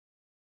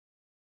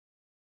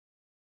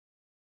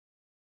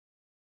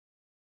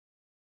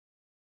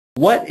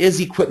what is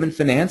equipment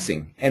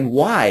financing and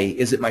why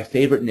is it my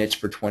favorite niche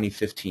for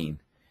 2015?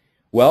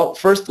 Well,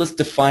 first let's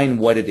define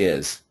what it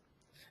is,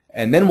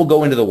 and then we'll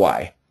go into the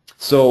why.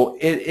 So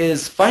it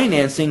is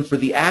financing for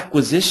the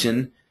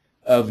acquisition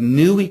of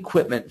new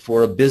equipment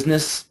for a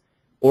business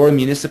or a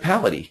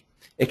municipality.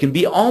 It can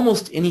be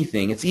almost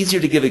anything. It's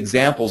easier to give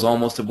examples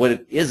almost of what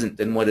it isn't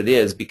than what it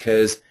is,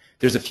 because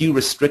there's a few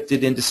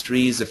restricted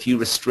industries, a few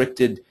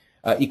restricted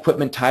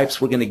equipment types.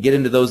 We're going to get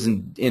into those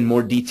in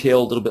more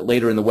detail a little bit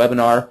later in the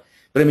webinar.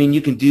 But I mean,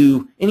 you can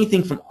do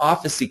anything from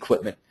office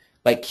equipment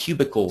like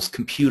cubicles,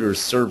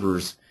 computers,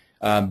 servers,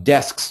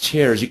 desks,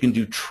 chairs. You can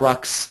do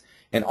trucks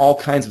and all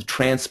kinds of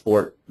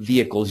transport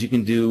vehicles. You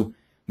can do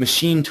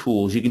machine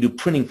tools. You can do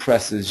printing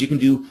presses. You can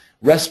do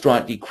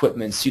restaurant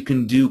equipments. You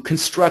can do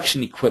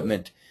construction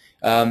equipment.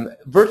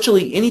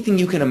 Virtually anything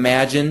you can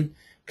imagine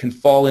can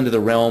fall into the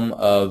realm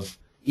of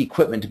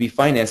equipment to be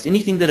financed.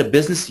 Anything that a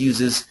business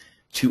uses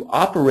to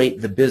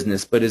operate the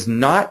business but is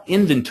not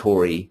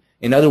inventory.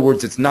 In other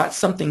words, it's not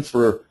something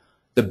for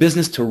the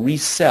business to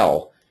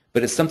resell,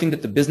 but it's something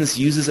that the business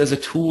uses as a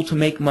tool to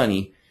make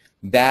money.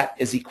 That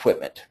is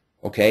equipment,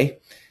 okay?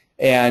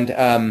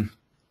 And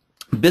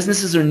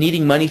businesses are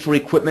needing money for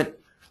equipment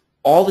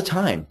all the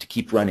time to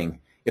keep running.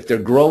 If they're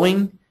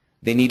growing,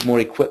 they need more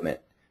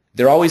equipment.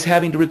 They're always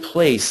having to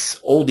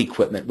replace old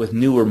equipment with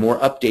newer, more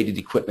updated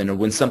equipment, or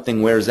when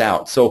something wears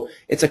out. So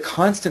it's a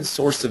constant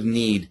source of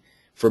need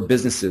for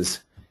businesses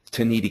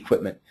to need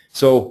equipment.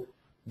 So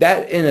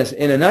that,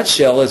 in a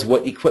nutshell, is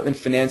what equipment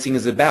financing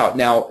is about.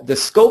 Now, the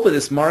scope of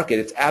this market,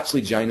 it's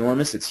absolutely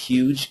ginormous. It's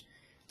huge.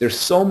 There's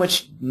so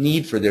much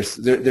need for this.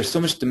 There's so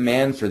much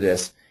demand for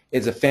this.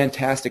 It's a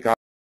fantastic opportunity.